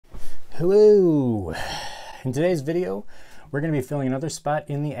Hello! In today's video, we're going to be filling another spot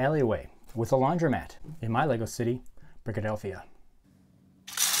in the alleyway with a laundromat in my Lego city, Brickadelphia.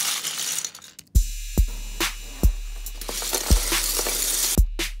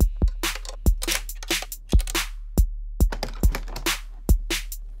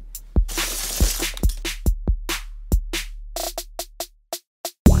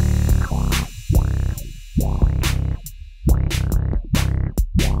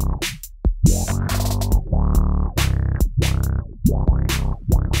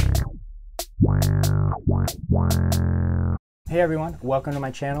 Hey everyone, welcome to my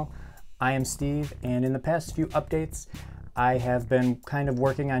channel. I am Steve, and in the past few updates, I have been kind of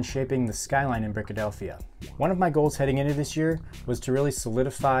working on shaping the skyline in Brickadelphia. One of my goals heading into this year was to really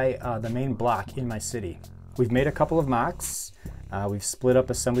solidify the main block in my city. We've made a couple of mocks. We've split up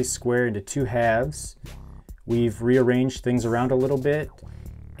Assembly Square into two halves. We've rearranged things around a little bit,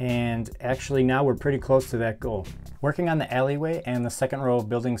 and actually now we're pretty close to that goal. Working on the alleyway and the second row of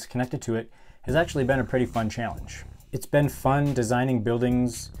buildings connected to it has actually been a pretty fun challenge. It's been fun designing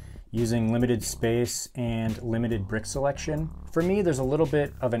buildings using limited space and limited brick selection. For me, there's a little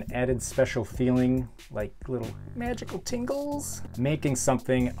bit of an added special feeling, like little magical tingles, making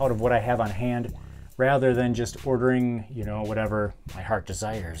something out of what I have on hand rather than just ordering, whatever my heart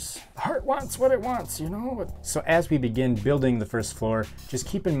desires. The heart wants what it wants, So as we begin building the first floor, just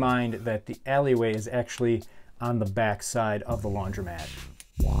keep in mind that the alleyway is actually on the back side of the laundromat.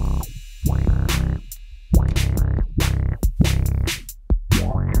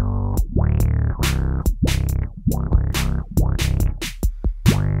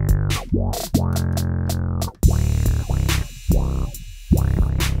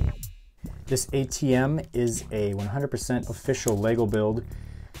 This ATM is a 100% official Lego build.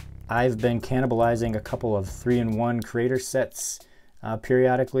 I've been cannibalizing a couple of 3-in-1 creator sets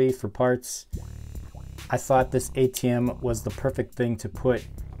periodically for parts. I thought this ATM was the perfect thing to put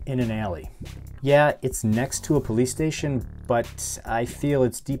in an alley. Yeah, it's next to a police station, but I feel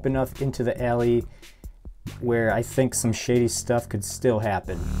it's deep enough into the alley where I think some shady stuff could still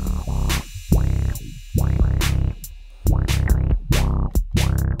happen.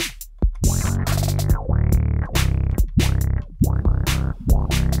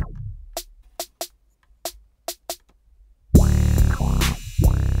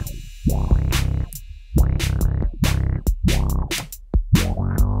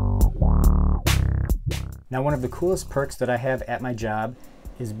 Now, one of the coolest perks that I have at my job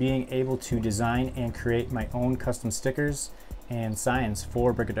is being able to design and create my own custom stickers and signs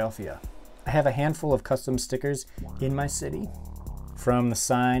for Brickadelphia. I have a handful of custom stickers in my city, from the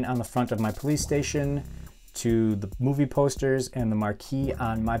sign on the front of my police station to the movie posters and the marquee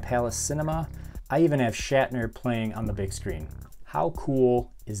on My Palace Cinema. I even have Shatner playing on the big screen. How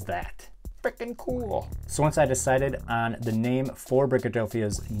cool is that? Frickin' cool! So once I decided on the name for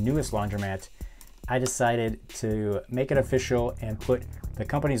Brickadelphia's newest laundromat, I decided to make it official and put the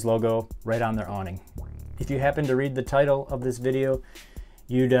company's logo right on their awning. If you happen to read the title of this video,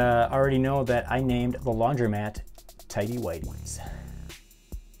 you'd already know that I named the laundromat Tidy Whities.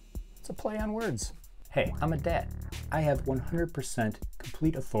 It's a play on words. Hey, I'm a dad. I have 100%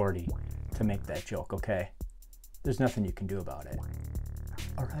 complete authority to make that joke, okay? There's nothing you can do about it.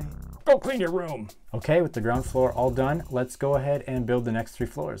 All right, go clean your room. Okay, with the ground floor all done, let's go ahead and build the next 3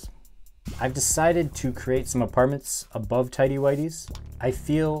 floors. I've decided to create some apartments above Tidy Whities. I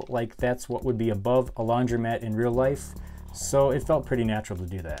feel like that's what would be above a laundromat in real life, so it felt pretty natural to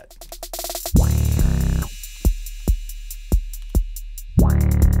do that.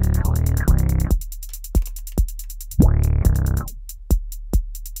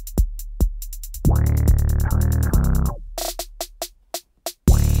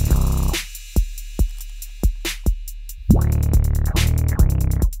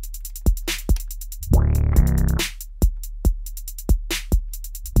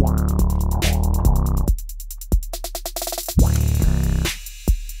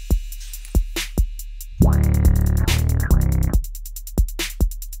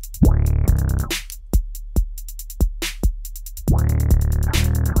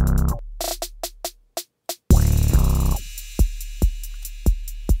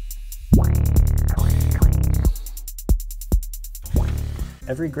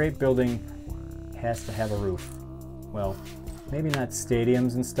 Every great building has to have a roof. Well, maybe not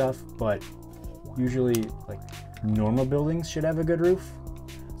stadiums and stuff, but usually like normal buildings should have a good roof.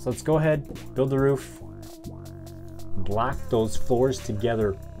 So let's go ahead, build the roof, and lock those floors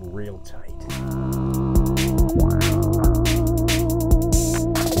together real tight.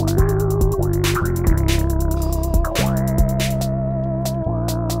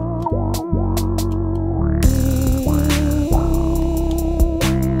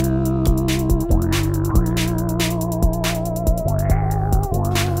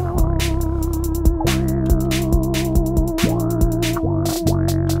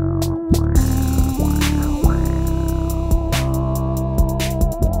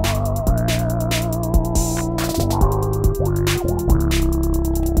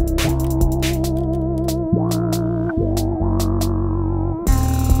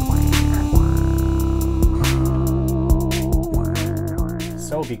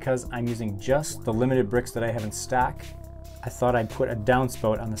 because I'm using just the limited bricks that I have in stock, I thought I'd put a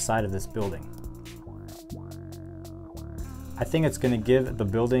downspout on the side of this building. I think it's going to give the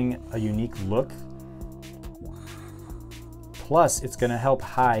building a unique look. Plus, it's going to help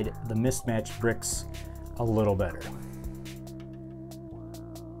hide the mismatched bricks a little better.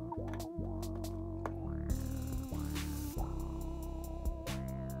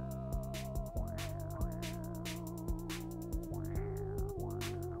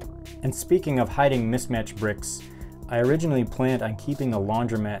 And speaking of hiding mismatched bricks, I originally planned on keeping the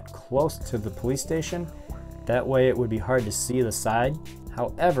laundromat close to the police station. That way it would be hard to see the side.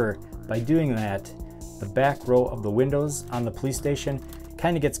 However, by doing that, the back row of the windows on the police station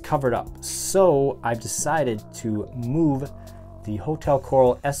kind of gets covered up. So I've decided to move the Hotel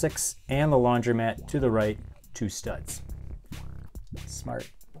Coral Essex and the laundromat to the right 2 studs.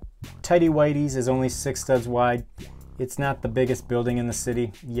 Smart. Tidy Whities is only 6 studs wide. It's not the biggest building in the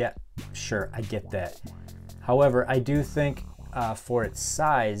city. Yeah, sure, I get that. However, I do think for its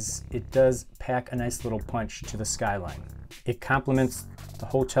size, it does pack a nice little punch to the skyline. It complements the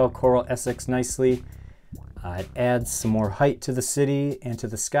Hotel Coral Essex nicely. It adds some more height to the city and to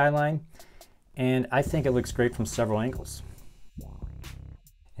the skyline, and I think it looks great from several angles.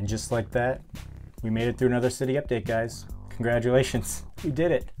 And just like that, we made it through another city update, guys. Congratulations, we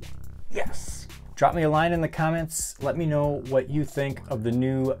did it. Yes. Drop me a line in the comments. Let me know what you think of the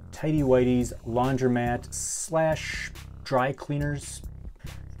new Tidy Whities Laundromat / dry cleaners.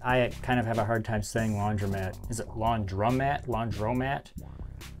 I kind of have a hard time saying laundromat. Is it laundromat? Laundromat?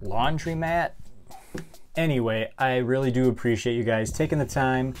 Laundromat? Anyway, I really do appreciate you guys taking the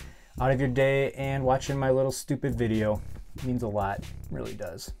time out of your day and watching my little stupid video. It means a lot, it really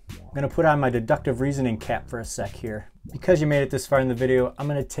does. I'm gonna put on my deductive reasoning cap for a sec here. Because you made it this far in the video, I'm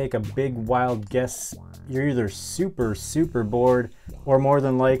gonna take a big wild guess. You're either super bored, or more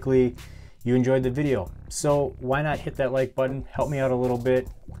than likely, you enjoyed the video. So why not hit that like button, help me out a little bit.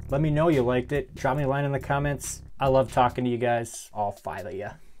 Let me know you liked it, drop me a line in the comments. I love talking to you guys, all 5 of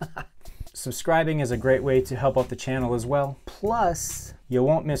you. Subscribing is a great way to help out the channel as well. Plus, you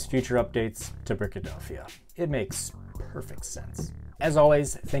won't miss future updates to Brickadelphia. It makes perfect sense. As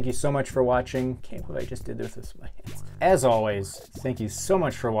always, thank you so much for watching. Can't believe I just did this with my hands. As always, thank you so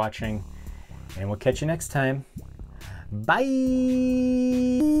much for watching, and we'll catch you next time. Bye!